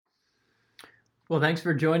Well, thanks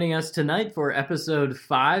for joining us tonight for episode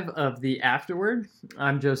 5 of The Afterword.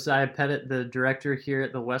 I'm Josiah Pettit, the director here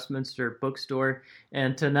at the Westminster Bookstore,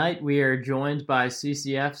 and tonight we are joined by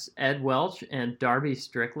CCEF's Ed Welch and Darby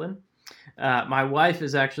Strickland. My wife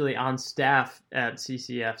is actually on staff at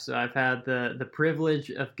CCEF, so I've had the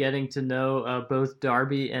privilege of getting to know both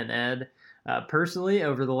Darby and Ed personally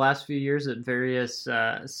over the last few years at various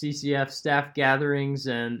CCEF staff gatherings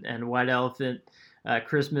and White Elephant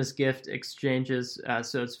Christmas gift exchanges.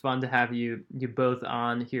 So it's fun to have you both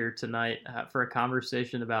on here tonight for a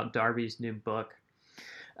conversation about Darby's new book.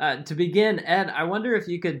 To begin, Ed, I wonder if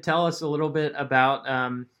you could tell us a little bit about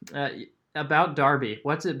Darby.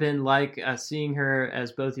 What's it been like seeing her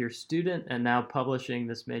as both your student and now publishing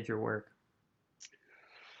this major work?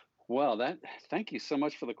 Well, thank you so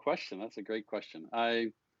much for the question. That's a great question.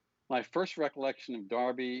 My first recollection of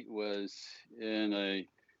Darby was in a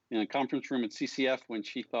conference room at CCF when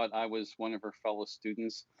she thought I was one of her fellow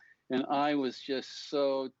students, and I was just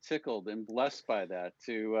so tickled and blessed by that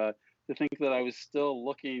to think that I was still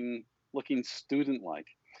looking student-like.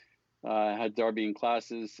 I had Darby in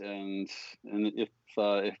classes, and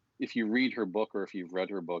if you read her book or if you've read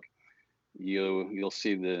her book, you'll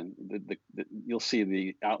see you'll see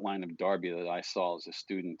the outline of Darby that I saw as a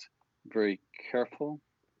student. Very careful,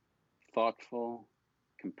 thoughtful,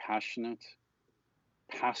 compassionate,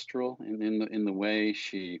 pastoral in the way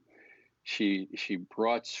she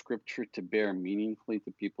brought Scripture to bear meaningfully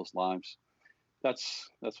to people's lives. That's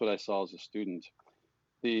what I saw as a student.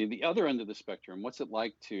 The other end of the spectrum, what's it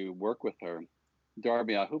like to work with her?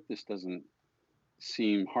 Darby, I hope this doesn't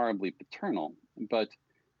seem horribly paternal, but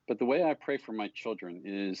the way I pray for my children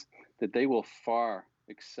is that they will far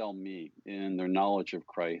excel me in their knowledge of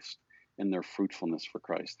Christ and their fruitfulness for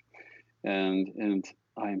Christ. And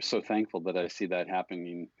I am so thankful that I see that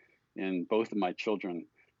happening in both of my children.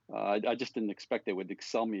 I just didn't expect they would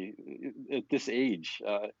excel me at this age.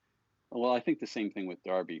 Well, I think the same thing with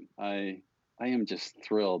Darby. I am just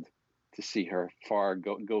thrilled to see her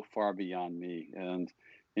go far beyond me, and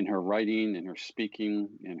in her writing, in her speaking,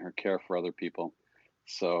 in her care for other people.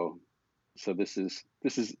 So this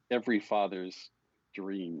is every father's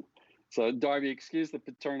dream. So Darby, excuse the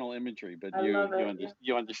paternal imagery, but you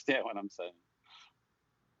understand what I'm saying.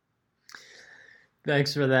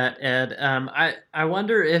 Thanks for that, Ed. I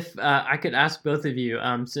wonder if I could ask both of you,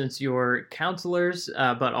 since you're counselors,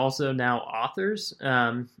 but also now authors,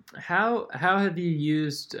 how have you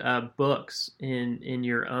used books in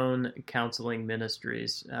your own counseling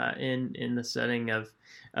ministries, in the setting of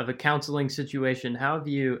a counseling situation? How have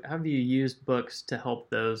you used books to help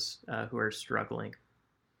those who are struggling?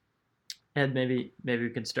 Ed, maybe we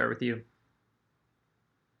can start with you.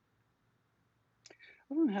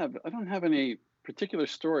 I don't have any particular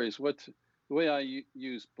stories. The way I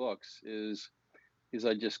use books is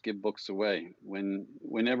I just give books away.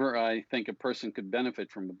 Whenever I think a person could benefit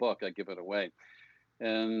from a book, I give it away.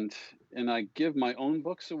 And I give my own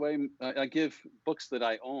books away. I give books that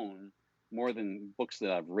I own more than books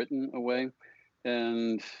that I've written away.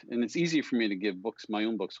 And it's easy for me to give my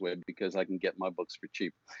own books away because I can get my books for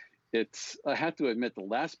cheap. I have to admit, the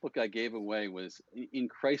last book I gave away was In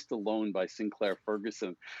Christ Alone by Sinclair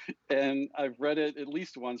Ferguson. And I've read it at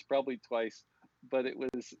least once, probably twice, but it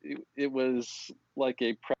was like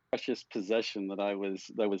a precious possession that I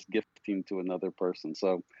was gifting to another person.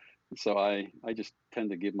 So I just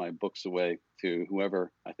tend to give my books away to whoever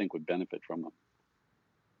I think would benefit from them.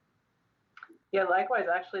 Yeah, likewise,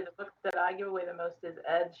 actually, the book that I give away the most is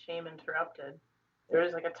Ed's Shame Interrupted. There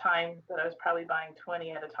was like a time that I was probably buying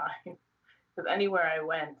 20 at a time, because anywhere I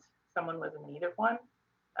went, someone was in need of one.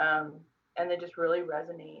 And they just really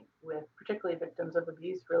resonate with, particularly victims of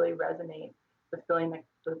abuse, really resonate with feeling like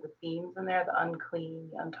the themes in there, the unclean,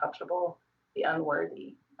 the untouchable, the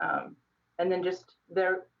unworthy. And then just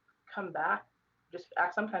come back,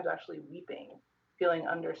 sometimes actually weeping, feeling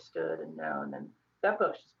understood and known. And that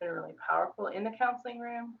book's just been really powerful in the counseling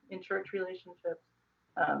room, in church relationships.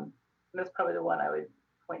 And that's probably the one I would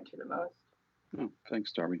point to the most. Oh,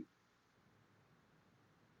 thanks, Darby.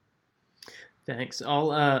 Thanks.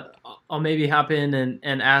 I'll maybe hop in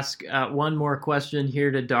and ask one more question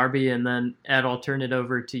here to Darby, and then Ed, I'll turn it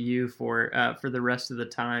over to you for the rest of the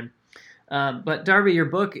time. But Darby, your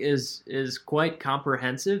book is quite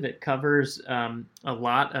comprehensive. It covers a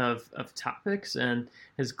lot of topics and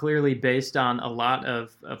is clearly based on a lot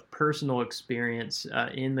of personal experience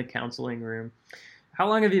in the counseling room. How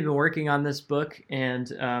long have you been working on this book, and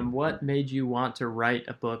what made you want to write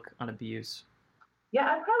a book on abuse? Yeah,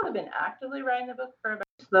 I've probably been actively writing the book for about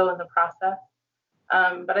slow in the process.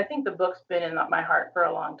 But I think the book's been in my heart for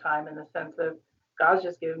a long time, in the sense of God's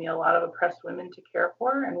just given me a lot of oppressed women to care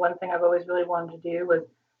for. And one thing I've always really wanted to do was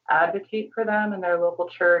advocate for them in their local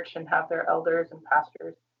church and have their elders and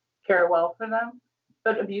pastors care well for them.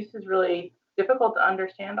 But abuse is really difficult to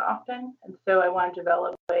understand often. And so I want to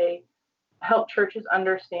develop a way to help churches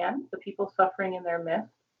understand the people suffering in their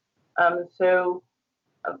midst.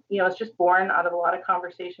 It's just born out of a lot of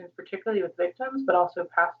conversations, particularly with victims, but also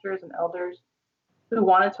pastors and elders who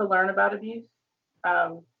wanted to learn about abuse.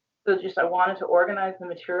 I wanted to organize the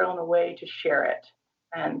material in a way to share it.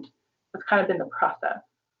 And that's kind of been the process.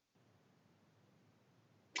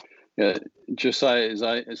 Yeah, Josiah,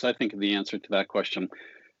 as I think of the answer to that question,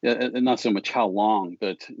 and not so much how long,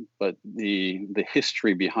 but the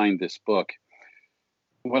history behind this book.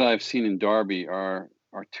 What I've seen in Darby are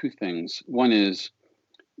two things. One is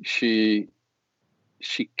she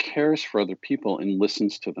cares for other people and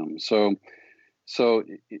listens to them. So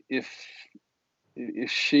if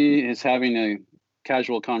she is having a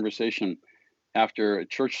casual conversation after a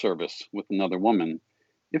church service with another woman,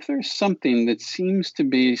 if there's something that seems to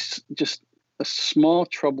be just a small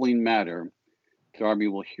troubling matter, Darby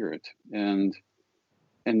will hear it, and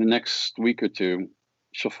the next week or two,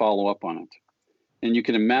 she'll follow up on it. And you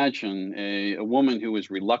can imagine a woman who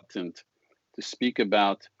is reluctant to speak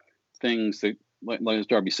about things that, like as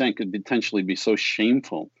Darby's saying, could potentially be so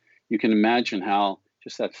shameful. You can imagine how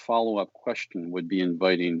just that follow-up question would be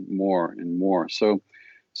inviting more and more. So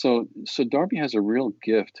Darby has a real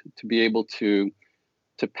gift to be able to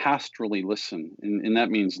pastorally listen, and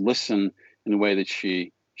that means listen in a way that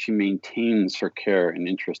she maintains her care and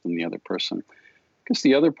interest in the other person. Because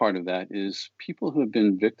the other part of that is people who have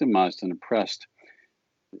been victimized and oppressed,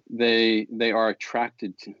 they are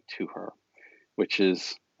attracted to her, which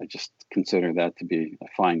is, I just consider that to be a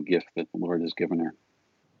fine gift that the Lord has given her.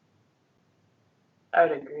 I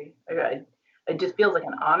would agree. It just feels like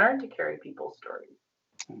an honor to carry people's stories.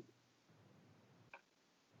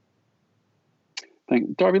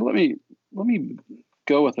 Darby, let me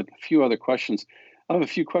go with a few other questions. I have a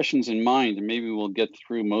few questions in mind, and maybe we'll get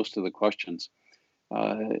through most of the questions.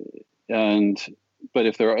 But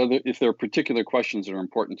if there are particular questions that are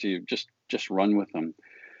important to you, just run with them.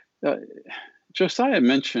 Josiah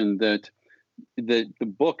mentioned that the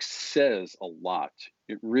book says a lot.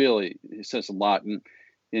 It says a lot, and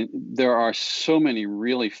there are so many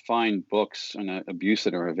really fine books on abuse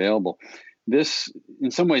that are available. This, in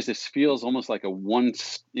some ways, this feels almost like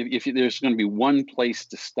if there's going to be one place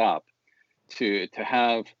to stop, to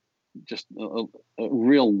have just a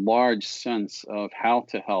real large sense of how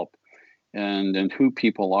to help and who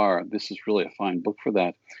people are. This is really a fine book for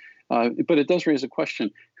that. But it does raise a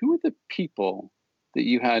question: who are the people that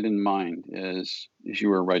you had in mind as you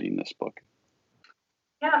were writing this book?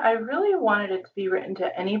 Yeah, I really wanted it to be written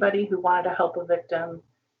to anybody who wanted to help a victim,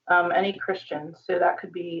 any Christian. So that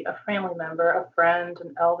could be a family member, a friend,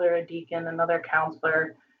 an elder, a deacon, another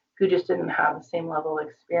counselor who just didn't have the same level of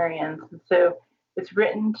experience. And so it's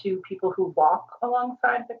written to people who walk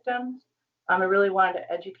alongside victims. I really wanted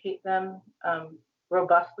to educate them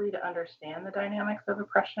robustly to understand the dynamics of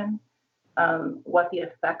oppression, what the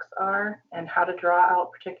effects are, and how to draw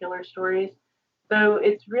out particular stories. So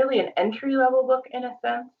it's really an entry-level book in a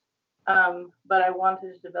sense, but I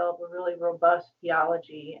wanted to develop a really robust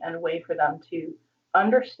theology and a way for them to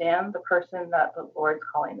understand the person that the Lord's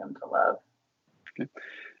calling them to love. Okay.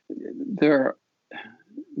 There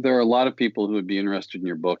are a lot of people who would be interested in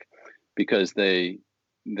your book because they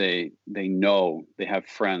know, they have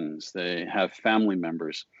friends, they have family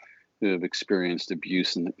members who have experienced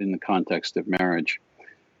abuse in the context of marriage.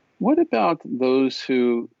 What about those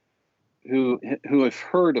who have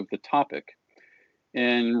heard of the topic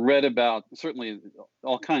and read about certainly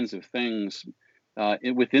all kinds of things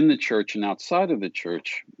within the church and outside of the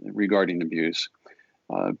church regarding abuse,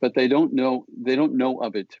 but they don't know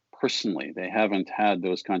of it personally? They haven't had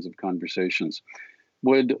those kinds of conversations.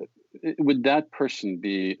 Would that person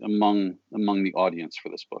be among the audience for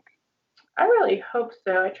this book? I really hope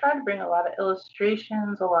so. I try to bring a lot of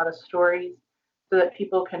illustrations, a lot of stories, so that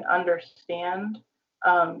people can understand,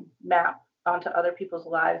 map onto other people's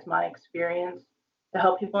lives my experience to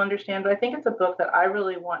help people understand. But I think it's a book that I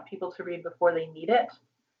really want people to read before they need it,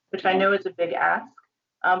 which I know is a big ask.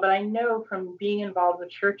 But I know from being involved with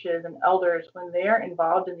churches and elders, when they're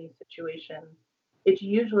involved in these situations, it's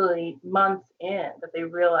usually months in that they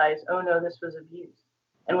realize, oh no, this was abuse.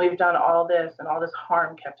 And we've done all this and all this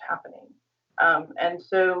harm kept happening. And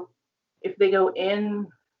so if they go in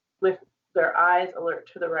with their eyes alert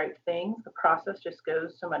to the right things, the process just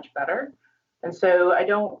goes so much better. And so I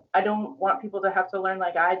don't want people to have to learn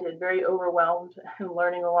like I did, very overwhelmed and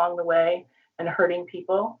learning along the way and hurting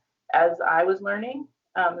people. as I was learning.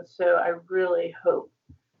 So I really hope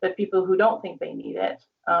that people who don't think they need it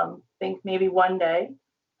think maybe one day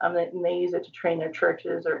that they use it to train their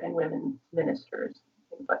churches or in women's ministers,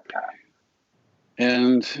 things like that.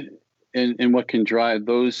 And what can drive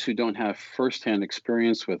those who don't have firsthand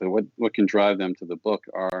experience with it? What can drive them to the book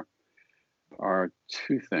are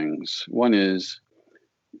two things. One is,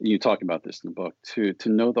 you talk about this in the book, to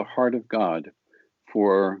know the heart of God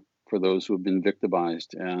for those who have been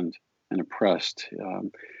victimized and oppressed,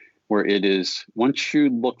 where it is, once you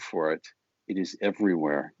look for it, it is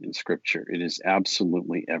everywhere in Scripture. It is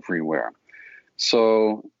absolutely everywhere.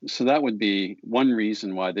 So that would be one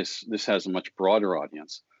reason why this has a much broader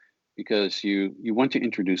audience, because you want to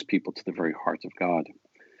introduce people to the very heart of God.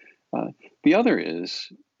 The other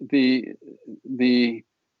is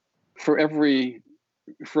for every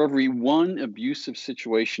one abusive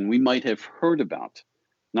situation we might have heard about,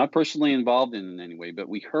 not personally involved in any way, but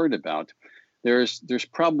we heard about, there's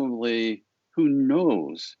probably, who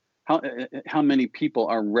knows how many people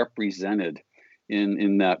are represented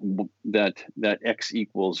in that X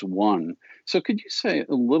equals 1. So could you say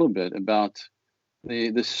a little bit about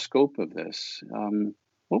the scope of this?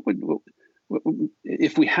 What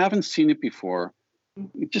if we haven't seen it before,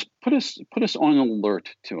 just put us on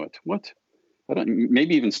alert to it.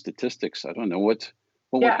 Maybe even statistics. I don't know what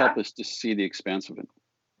would help us to see the expanse of it.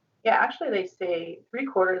 Yeah, actually, they say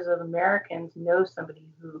 3/4 of Americans know somebody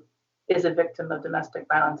who is a victim of domestic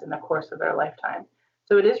violence in the course of their lifetime.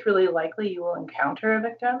 So it is really likely you will encounter a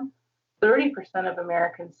victim. 30% of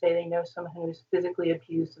Americans say they know someone who's physically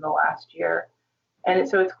abused in the last year. And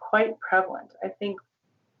so it's quite prevalent. I think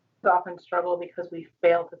we often struggle because we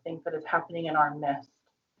fail to think that it's happening in our midst.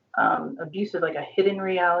 Abuse is like a hidden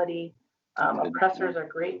reality. Oppressors are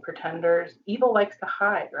great pretenders. Evil likes to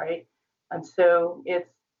hide, right? And so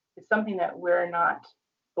it's something that we're not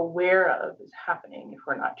aware of is happening if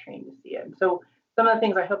we're not trained to see it. And so some of the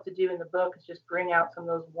things I hope to do in the book is just bring out some of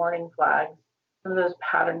those warning flags, some of those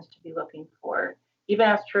patterns to be looking for, even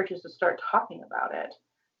ask churches to start talking about it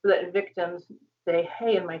so that victims say,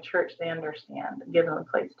 hey, in my church, they understand, and give them a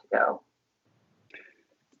place to go.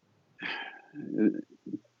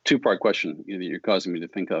 Two-part question that you're causing me to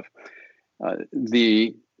think of.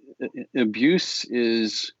 The abuse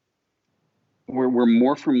is, we're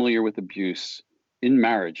more familiar with abuse in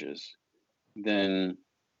marriages than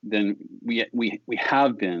we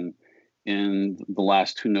have been in the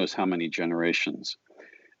last who knows how many generations.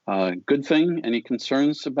 Good thing? Any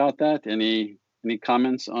concerns about that? Any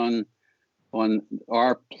comments on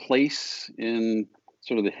our place in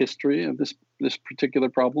sort of the history of this particular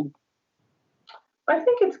problem? I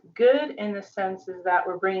think it's good in the sense is that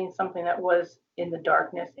we're bringing something that was in the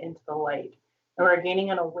darkness into the light, and we're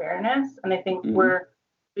gaining an awareness. And I think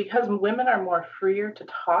because women are more freer to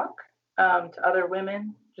talk to other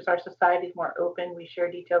women, just our society is more open. We share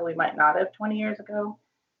details we might not have 20 years ago.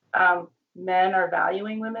 Men are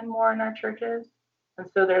valuing women more in our churches, and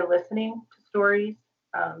so they're listening to stories.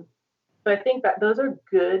 So I think that those are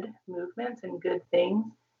good movements and good things.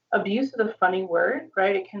 Abuse is a funny word,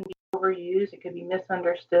 right? It can be overused, it could be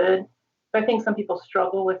misunderstood. So I think some people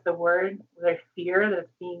struggle with the word. They fear that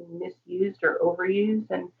it's being misused or overused.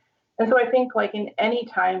 And so I think like in any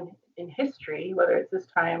time in history, whether it's this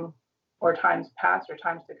time or times past or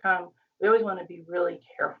times to come, we always want to be really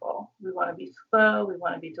careful. We want to be slow. We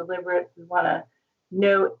want to be deliberate. We want to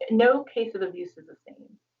know no case of abuse is the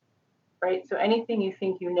same, right? So anything you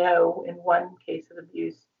think you know in one case of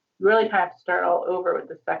abuse, you really have to start all over with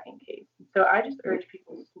the second case. So I just urge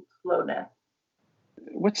people's slowness.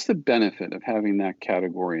 What's the benefit of having that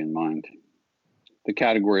category in mind? The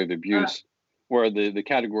category of abuse, or the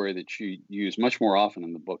category that you use much more often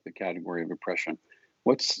in the book, the category of oppression.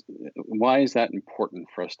 Why is that important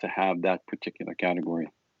for us to have that particular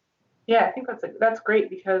category? Yeah, I think that's great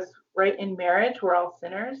because right in marriage we're all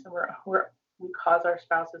sinners and we cause our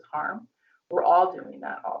spouses harm. We're all doing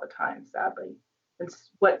that all the time, sadly. And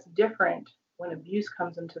what's different when abuse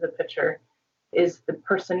comes into the picture is the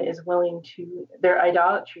person is willing to, their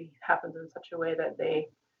idolatry happens in such a way that they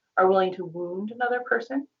are willing to wound another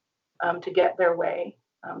person to get their way,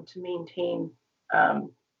 to maintain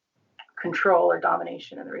control or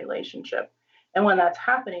domination in the relationship. And when that's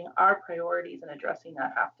happening, our priorities in addressing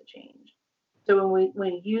that have to change. So when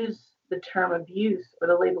we use the term abuse or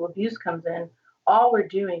the label abuse comes in, all we're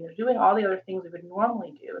doing is doing all the other things we would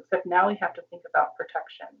normally do, except now we have to think about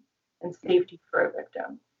protection and safety for a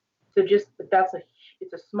victim. So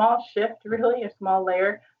it's a small shift, really, a small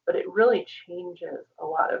layer, but it really changes a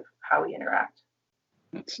lot of how we interact.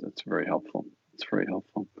 That's very helpful. It's very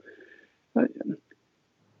helpful.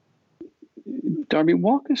 Darby,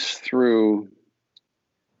 walk us through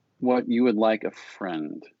what you would like a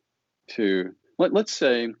friend to, let's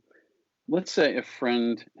say a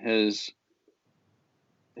friend has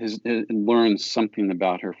learned something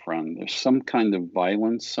about her friend. There's some kind of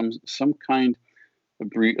violence, some kind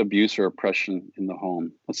of abuse or oppression in the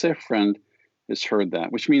home. Let's say a friend has heard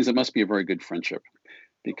that, which means it must be a very good friendship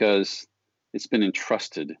because it's been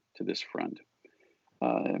entrusted to this friend.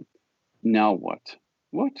 Now what?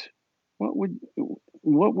 What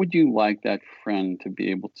would you like that friend to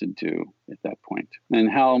be able to do at that point? And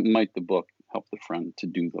how might the book help the friend to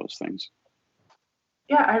do those things?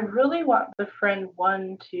 Yeah, I really want the friend,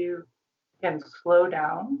 one, to, again, slow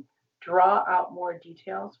down, draw out more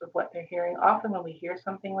details of what they're hearing. Often when we hear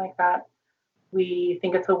something like that, we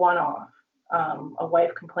think it's a one-off. A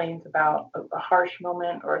wife complains about a harsh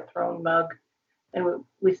moment or a thrown mug, and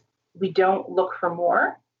we don't look for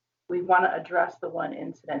more. We want to address the one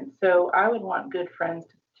incident. So I would want good friends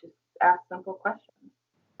to ask simple questions.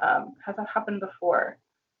 Has that happened before?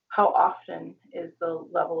 How often is the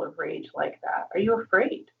level of rage like that? Are you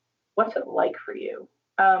afraid? What's it like for you?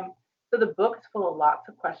 So the book is full of lots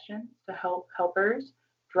of questions to help helpers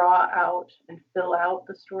draw out and fill out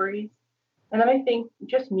the stories. And then I think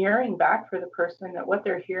just mirroring back for the person that what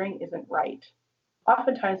they're hearing isn't right.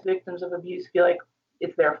 Oftentimes victims of abuse feel like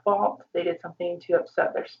it's their fault. They did something to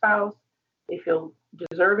upset their spouse. They feel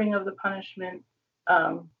deserving of the punishment.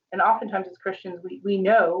 And oftentimes as Christians, we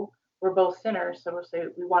know we're both sinners. So we'll say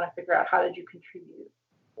we want to figure out how did you contribute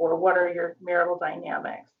or what are your marital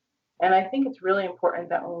dynamics. And I think it's really important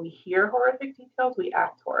that when we hear horrific details, we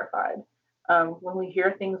act horrified. When we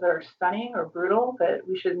hear things that are stunning or brutal, that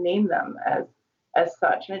we should name them as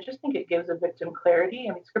such. And I just think it gives a victim clarity.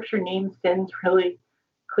 I mean, Scripture names sins really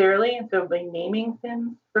clearly, and so by naming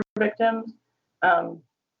sins for victims,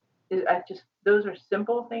 those are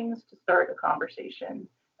simple things to start a conversation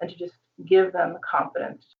and to just give them the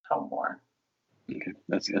confidence to tell more. Okay,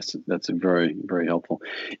 that's a very, very helpful.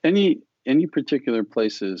 Any particular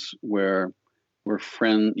places where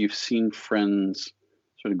you've seen friends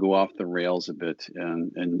sort of go off the rails a bit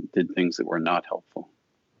and did things that were not helpful?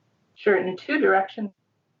 Sure, in two directions.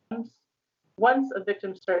 Once a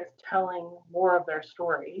victim starts telling more of their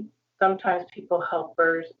story, sometimes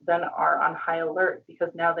helpers then are on high alert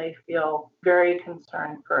because now they feel very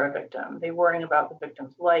concerned for a victim. They're worrying about the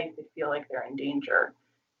victim's life. They feel like they're in danger.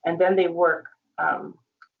 And then they work,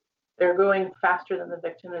 they're going faster than the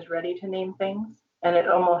victim is ready to name things, and it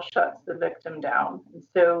almost shuts the victim down. And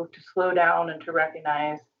so to slow down and to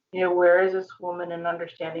recognize, where is this woman in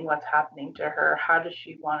understanding what's happening to her? How does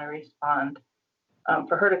she want to respond?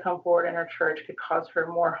 For her to come forward in her church could cause her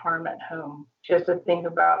more harm at home. She has to think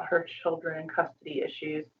about her children and custody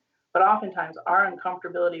issues. But oftentimes our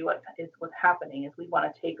uncomfortability, what's happening is we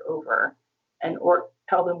want to take over or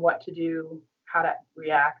tell them what to do, how to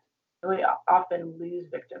react. And we often lose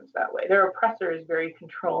victims that way. Their oppressor is very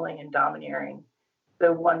controlling and domineering.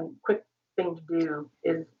 So one quick thing to do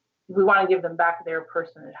is we want to give them back their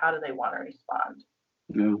person and how do they want to respond.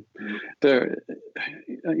 Yeah,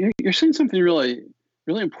 you're saying something really,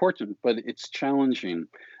 really important, but it's challenging.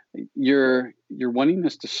 You're wanting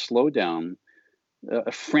us to slow down.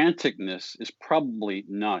 A franticness is probably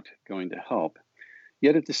not going to help.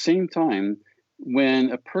 Yet at the same time,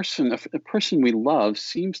 when a person we love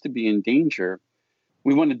seems to be in danger,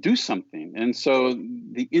 we want to do something, and so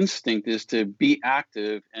the instinct is to be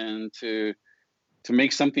active and to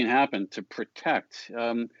make something happen, to protect.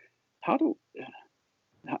 How do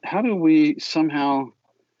we somehow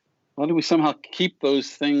keep those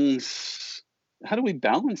things? How do we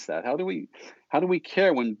balance that? How do we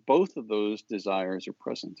care when both of those desires are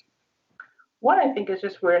present? One, I think, is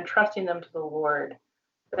just we're entrusting them to the Lord,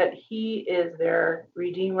 that He is their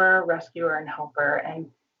Redeemer, Rescuer, and Helper, and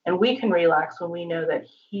we can relax when we know that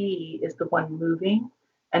He is the one moving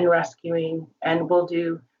and rescuing, and will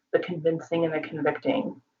do the convincing and the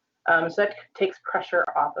convicting. So that takes pressure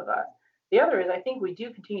off of us. The other is, I think we do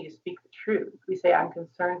continue to speak the truth. We say, I'm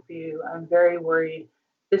concerned for you. I'm very worried.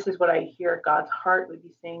 This is what I hear God's heart would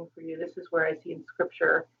be saying for you. This is where I see in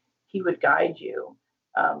Scripture He would guide you.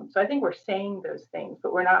 So I think we're saying those things,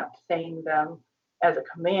 but we're not saying them as a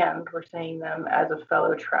command. We're saying them as a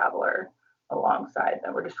fellow traveler alongside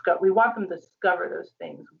them. We want them to discover those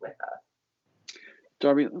things with us.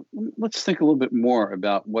 Darby, let's think a little bit more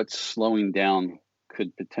about what slowing down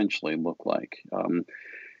could potentially look like.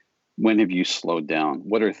 When have you slowed down?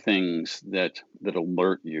 What are things that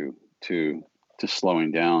alert you to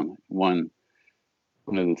slowing down? One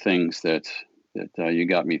of the things that you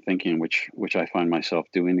got me thinking, which I find myself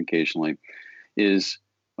doing occasionally, is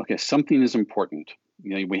something is important.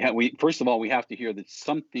 we first of all, we have to hear that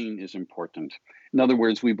something is important. In other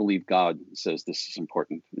words, we believe God says this is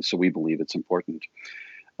important, so we believe it's important.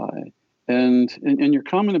 And your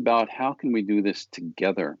comment about how can we do this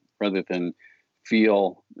together rather than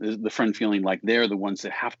feel the friend feeling like they're the ones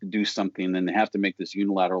that have to do something and they have to make this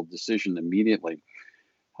unilateral decision immediately.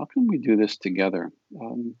 How can we do this together?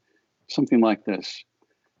 Something like this.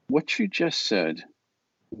 What you just said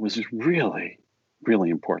was really, really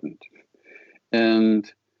important.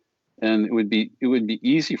 And it would be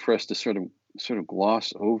easy for us to sort of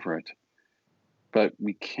gloss over it, but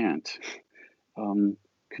we can't.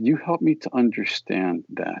 Could you help me to understand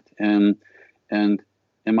that? And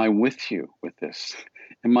am I with you with this?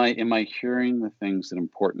 Am I hearing the things that are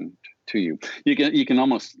important to you? You can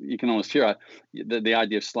almost hear the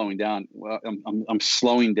idea of slowing down. Well, I'm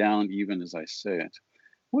slowing down even as I say it.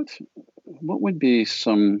 What would be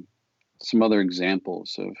some other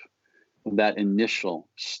examples of that initial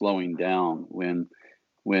slowing down when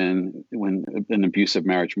an abusive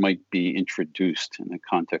marriage might be introduced in the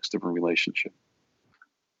context of a relationship?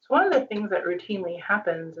 So one of the things that routinely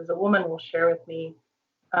happens is a woman will share with me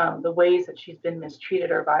the ways that she's been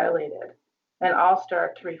mistreated or violated, and I'll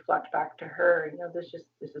start to reflect back to her, this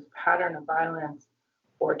is pattern of violence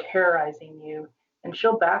or terrorizing you, and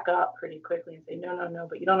she'll back up pretty quickly and say, no,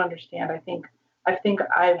 but you don't understand. I think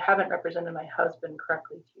I haven't represented my husband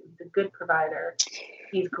correctly to you. He's a good provider.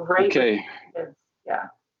 He's great. Okay. With kids. Yeah.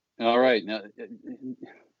 All right. Now,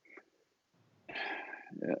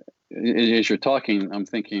 as you're talking, I'm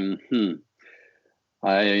thinking,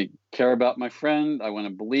 I care about my friend. I want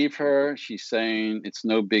to believe her. She's saying it's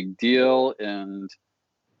no big deal, and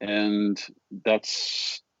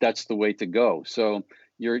that's the way to go. So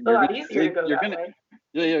you're going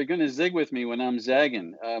to zig with me when I'm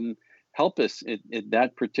zagging. Help us at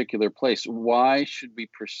that particular place. Why should we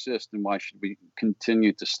persist, and why should we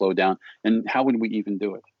continue to slow down? And how would we even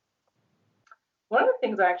do it? One of the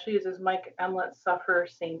things I actually use is Mike Emlett's Sufferer,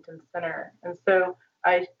 Saint, and Sinner. And so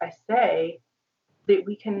I say that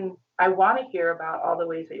I want to hear about all the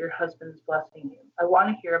ways that your husband's blessing you. I want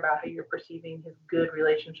to hear about how you're perceiving his good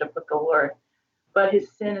relationship with the Lord. But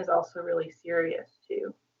his sin is also really serious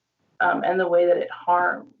too. And the way that it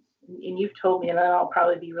harms. And you've told me, and then I'll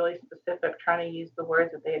probably be really specific, trying to use the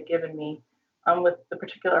words that they had given me with the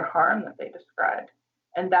particular harm that they described.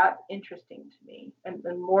 And that's interesting to me, and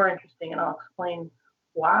more interesting, and I'll explain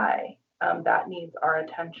why that needs our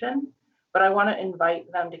attention. But I want to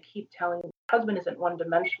invite them to keep telling me husband isn't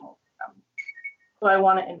one-dimensional to them. So I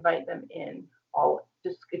want to invite them in,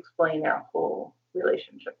 just explain their whole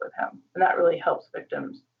relationship with him. And that really helps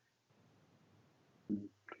victims.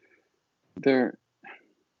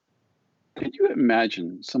 Could you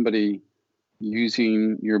imagine somebody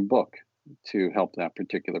using your book to help that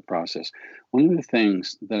particular process? One of the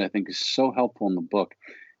things that I think is so helpful in the book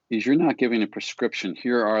is you're not giving a prescription.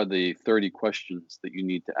 Here are the 30 questions that you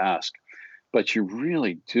need to ask, but you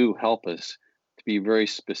really do help us to be very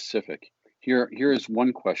specific. Here is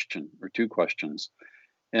one question or two questions,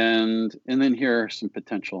 and then here are some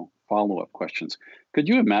potential follow-up questions. Could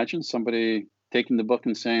you imagine somebody taking the book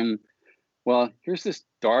and saying, well, here's this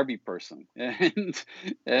Darby person, and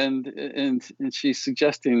she's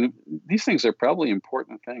suggesting these things are probably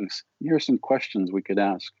important things. Here are some questions we could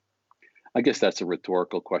ask. I guess that's a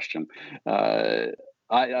rhetorical question. I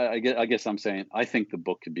guess I'm saying I think the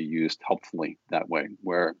book could be used helpfully that way,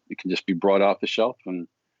 where it can just be brought off the shelf and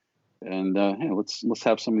hey, let's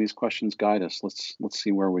have some of these questions guide us. Let's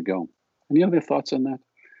see where we go. Any other thoughts on that?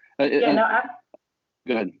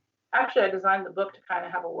 Go ahead. Actually, I designed the book to kind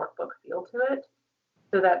of have a workbook feel to it,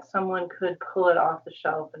 so that someone could pull it off the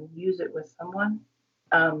shelf and use it with someone.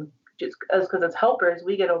 Just because as helpers,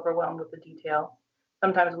 we get overwhelmed with the detail.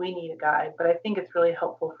 Sometimes we need a guide, but I think it's really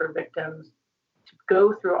helpful for victims to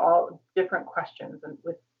go through all different questions and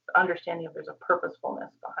with the understanding of there's a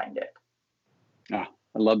purposefulness behind it.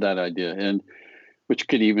 I love that idea, and which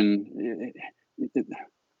could even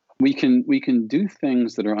we can do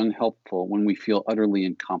things that are unhelpful when we feel utterly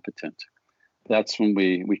incompetent. That's when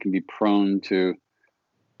we can be prone to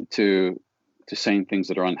saying things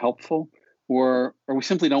that are unhelpful, or we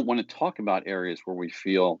simply don't want to talk about areas where we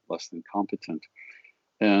feel less than competent.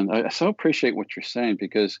 And I so appreciate what you're saying,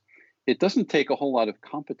 because it doesn't take a whole lot of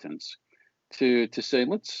competence to say,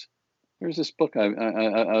 there's this book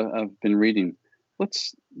I've been reading.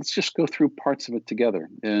 Let's just go through parts of it together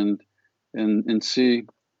and see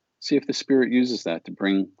if the Spirit uses that to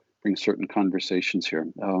bring certain conversations here.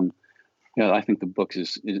 I think the book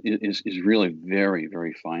is really very,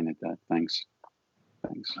 very fine at that. Thanks.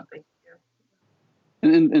 Thank you.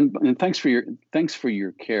 And thanks for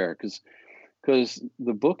your care, because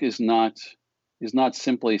the book is not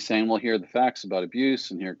simply saying, well, here are the facts about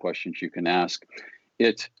abuse and here are questions you can ask.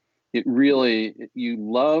 It really, you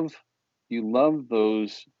love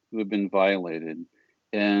those who have been violated,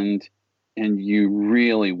 and you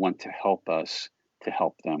really want to help us to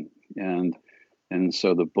help them. And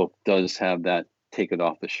so the book does have that, take it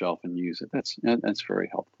off the shelf and use it. That's very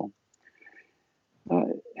helpful. A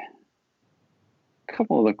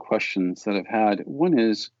couple of the questions that I've had. One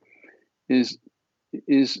is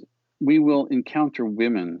we will encounter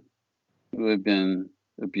women who have been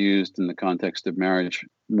abused in the context of marriage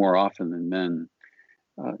more often than men.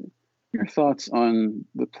 Your thoughts on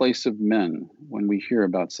the place of men when we hear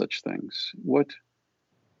about such things? What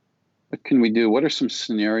can we do? What are some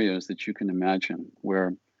scenarios that you can imagine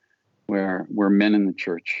where men in the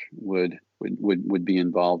church would be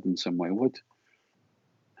involved in some way?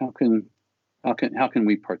 How can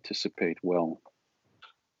we participate well?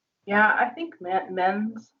 Yeah, I think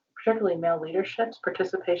men's, particularly male leadership's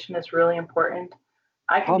participation is really important.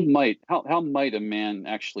 How might a man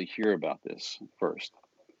actually hear about this first?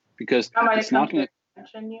 Because how might it's it come not going to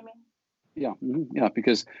attention, you mean? Yeah,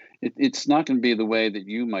 because it's not going to be the way that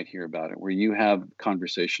you might hear about it, where you have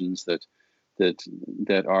conversations that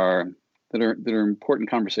are important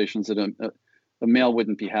conversations that a male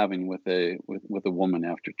wouldn't be having with a woman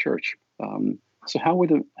after church. So how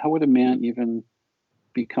would a man even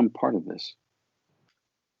become part of this?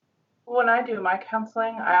 When I do my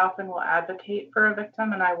counseling, I often will advocate for a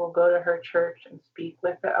victim, and I will go to her church and speak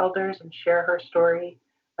with the elders and share her story,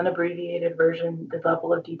 an abbreviated version, the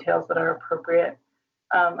level of details that are appropriate.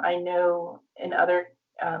 I know in other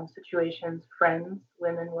situations,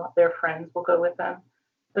 their friends will go with them,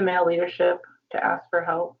 the male leadership, to ask for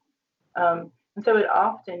help. And so it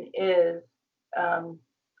often is a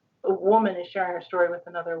woman is sharing her story with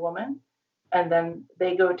another woman, and then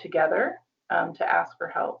they go together to ask for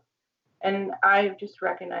help. And I've just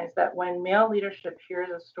recognized that when male leadership hears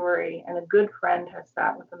a story and a good friend has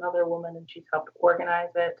sat with another woman and she's helped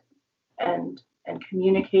organize it and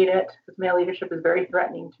communicate it, because male leadership is very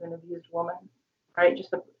threatening to an abused woman, right?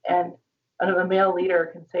 And a male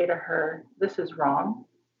leader can say to her, "This is wrong."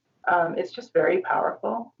 It's just very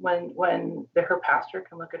powerful when her pastor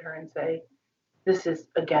can look at her and say, "This is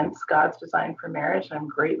against God's design for marriage, and I'm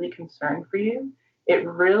greatly concerned for you." It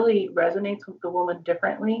really resonates with the woman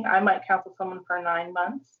differently. I might counsel someone for 9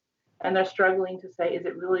 months, and they're struggling to say, is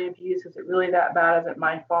it really abuse? Is it really that bad? Is it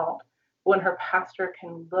my fault? When her pastor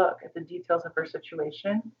can look at the details of her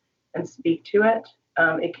situation and speak to it,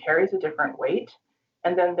 it carries a different weight.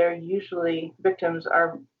 And then victims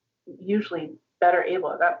are usually better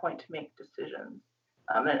able at that point to make decisions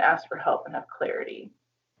and ask for help and have clarity.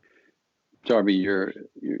 Darby,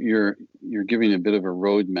 you're giving a bit of a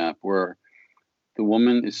roadmap where the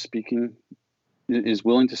woman is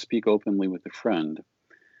willing to speak openly with a friend.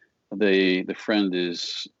 The friend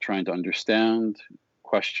is trying to understand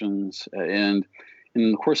questions, and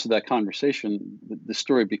in the course of that conversation, the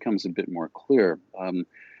story becomes a bit more clear. And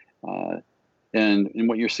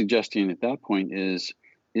what you're suggesting at that point is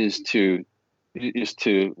to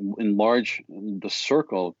enlarge the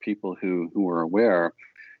circle of people who are aware.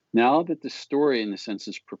 Now that the story, in a sense,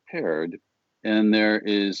 is prepared, and there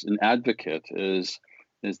is an advocate as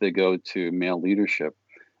they go to male leadership.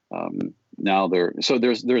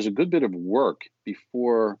 There's a good bit of work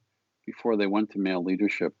before they went to male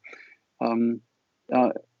leadership.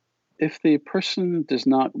 If the person does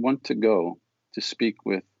not want to go to speak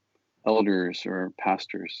with elders or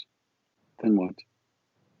pastors, then what?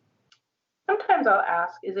 Sometimes I'll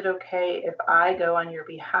ask, is it okay if I go on your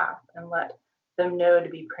behalf and let them know to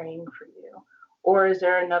be praying for you? Or is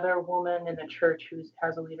there another woman in the church who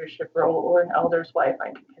has a leadership role, or an elder's wife I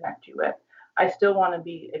can connect you with? I still want to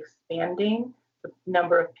be expanding the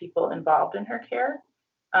number of people involved in her care.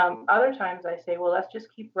 Other times I say, well, let's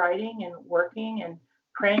just keep writing and working and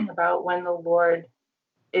praying about when the Lord,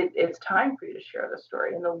 it's time for you to share the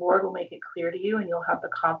story, and the Lord will make it clear to you, and you'll have the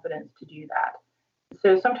confidence to do that.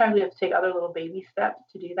 So sometimes we have to take other little baby steps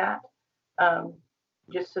to do that,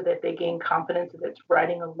 just so that they gain confidence. If it's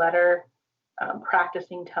writing a letter,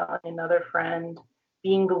 practicing telling another friend,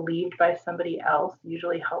 being believed by somebody else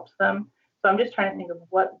usually helps them. So I'm just trying to think of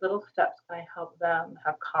what little steps can I help them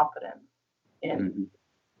have confidence in.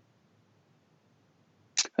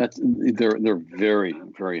 Mm-hmm. They're very,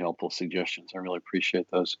 very helpful suggestions. I really appreciate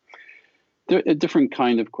those. They're a different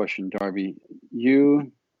kind of question, Darby.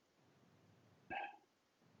 You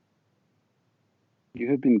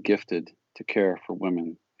have been gifted to care for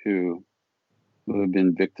women who have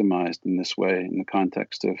been victimized in this way, in the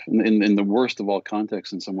context of, in the worst of all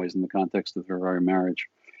contexts, in some ways, in the context of their very marriage.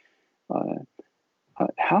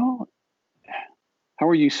 how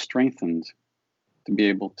are you strengthened to be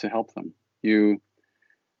able to help them?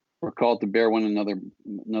 We're called to bear one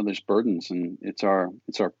another's burdens, and it's our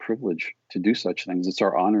privilege to do such things. It's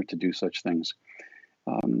our honor to do such things.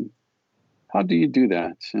 How do you do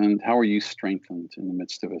that, and how are you strengthened in the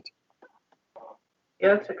midst of it?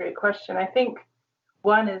 Yeah, that's a great question. I think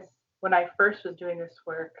one is when I first was doing this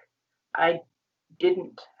work, I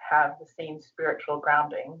didn't have the same spiritual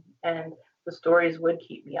grounding, and the stories would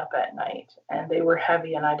keep me up at night, and they were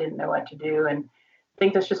heavy, and I didn't know what to do. And I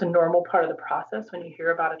think that's just a normal part of the process when you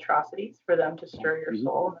hear about atrocities, for them to stir your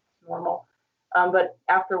soul. That's normal. But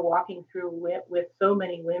after walking through with so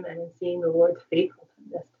many women and seeing the Lord's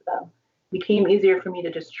faithfulness to them, it became easier for me to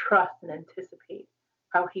just trust and anticipate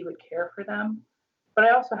how He would care for them. But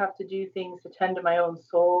I also have to do things to tend to my own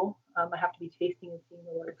soul. I have to be tasting and seeing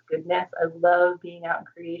the Lord's goodness. I love being out in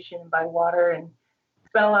creation by water and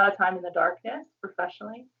spend a lot of time in the darkness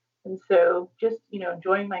professionally. And so just,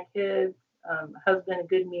 enjoying my kids, husband, a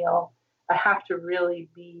good meal, I have to really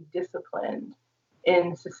be disciplined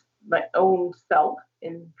in my own self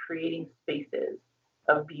in creating spaces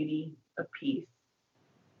of beauty, of peace.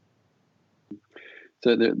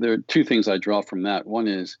 So there are two things I draw from that. One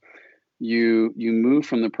is you move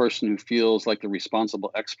from the person who feels like the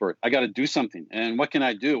responsible expert. I got to do something, and what can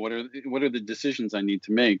I do? What are the decisions I need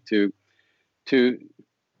to make? To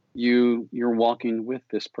you're walking with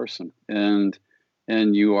this person, and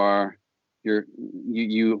you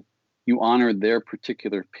honor their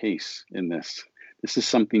particular pace in this. This is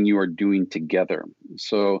something you are doing together.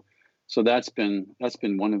 So that's been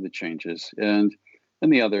one of the changes, and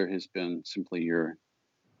the other has been simply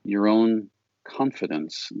your own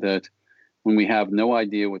confidence that when we have no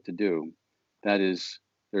idea what to do, there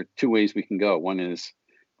are two ways we can go. One is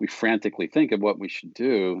we frantically think of what we should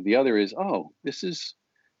do. The other is, this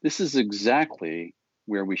is exactly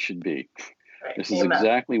where we should be. Right. This is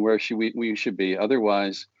exactly where we should be.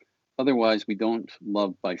 Otherwise we don't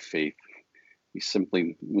love by faith. We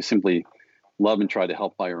simply love and try to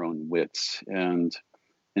help by our own wits, and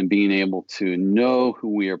being able to know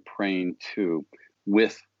who we are praying to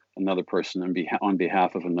with another person and on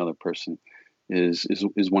behalf of another person is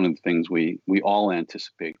one of the things we all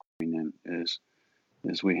anticipate going in,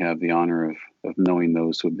 is we have the honor of knowing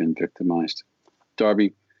those who have been victimized.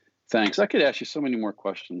 Darby, thanks. I could ask you so many more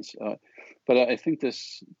questions, but I think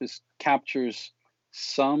this captures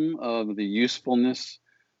some of the usefulness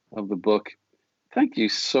of the book. Thank you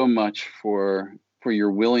so much for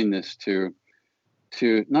your willingness to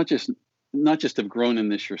not just have grown in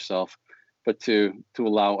this yourself, but to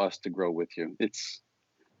allow us to grow with you.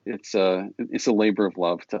 It's a labor of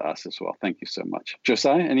love to us as well. Thank you so much.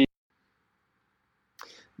 Josiah, any?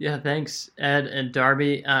 Yeah, thanks, Ed and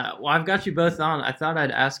Darby. Well, I've got you both on. I thought I'd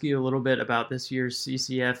ask you a little bit about this year's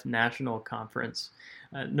CCEF National Conference.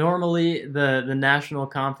 Normally, the National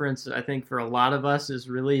Conference, I think for a lot of us, is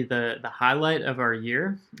really the highlight of our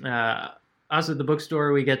year. Us at the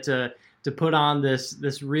bookstore, we get to put on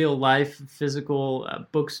this real life physical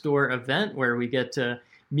bookstore event where we get to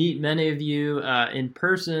meet many of you in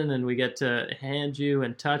person, and we get to hand you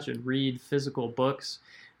and touch and read physical books.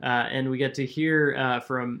 And we get to hear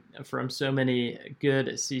from so many good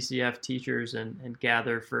CCF teachers and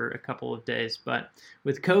gather for a couple of days. But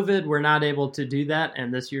with COVID, we're not able to do that,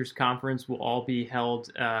 and this year's conference will all be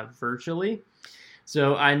held virtually.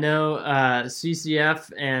 So I know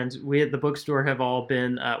CCF and we at the bookstore have all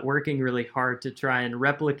been working really hard to try and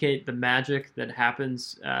replicate the magic that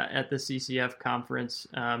happens at the CCF conference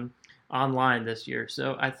online this year.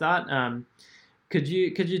 So I thought, could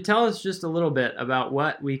you tell us just a little bit about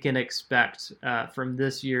what we can expect from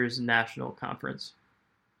this year's national conference?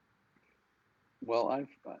 Well,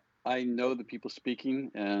 I know the people speaking,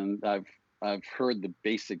 and I've heard the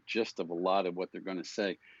basic gist of a lot of what they're going to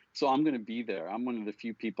say. So I'm going to be there. I'm one of the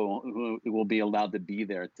few people who will be allowed to be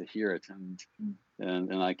there to hear it,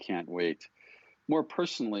 and I can't wait. More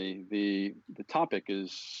personally, the topic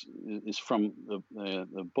is from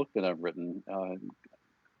the book that I've written,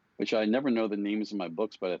 which I never know the names of my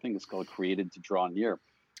books, but I think it's called "Created to Draw Near."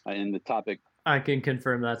 And the topic, I can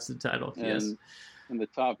confirm that's the title. Yes. And the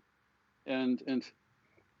top, and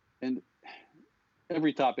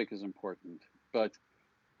every topic is important, but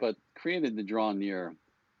 "Created to Draw Near"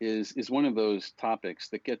 is one of those topics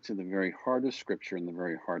that get to the very heart of Scripture and the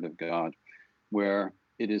very heart of God, where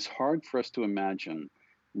it is hard for us to imagine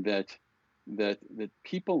that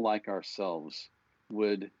people like ourselves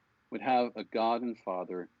would have a God and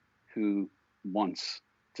Father who wants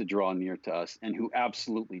to draw near to us, and who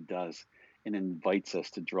absolutely does, and invites us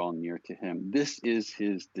to draw near to him. This is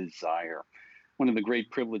his desire. one of the great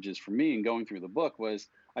privileges for me in going through the book was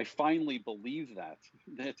I finally believed that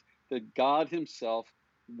God himself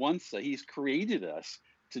he's created us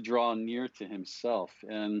to draw near to himself.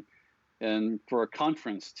 And for a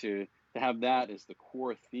conference to have that as the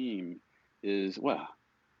core theme is, well,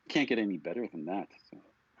 can't get any better than that. So,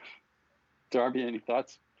 Darby, any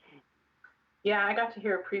thoughts? Yeah, I got to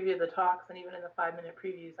hear a preview of the talks, and even in the 5-minute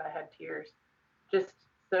previews, I had tears. Just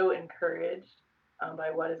so encouraged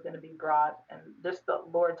by what is going to be brought, and just the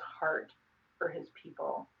Lord's heart for his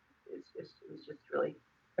people is just really,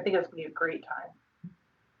 I think it's going to be a great time.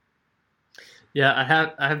 Yeah, I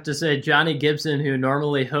have to say, Johnny Gibson, who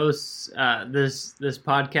normally hosts this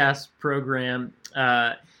podcast program,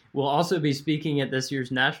 will also be speaking at this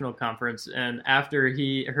year's national conference. And after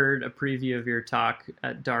he heard a preview of your talk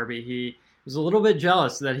at Darby, he was a little bit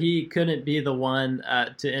jealous that he couldn't be the one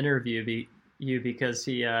to interview you, because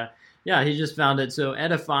he just found it so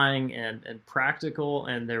edifying and practical,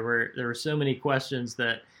 and there were so many questions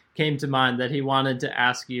that came to mind that he wanted to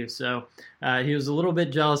ask you. So he was a little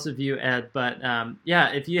bit jealous of you, Ed. But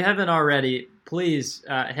if you haven't already, please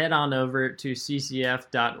head on over to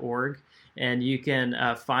ccef.org, and you can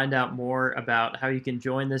find out more about how you can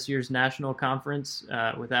join this year's national conference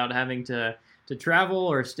without having to travel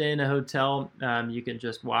or stay in a hotel. You can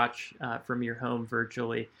just watch from your home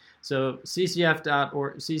virtually. So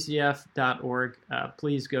ccef.org,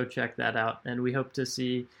 please go check that out, and we hope to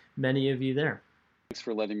see many of you there. Thanks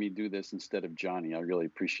for letting me do this instead of Johnny. I really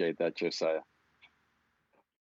appreciate that, Josiah.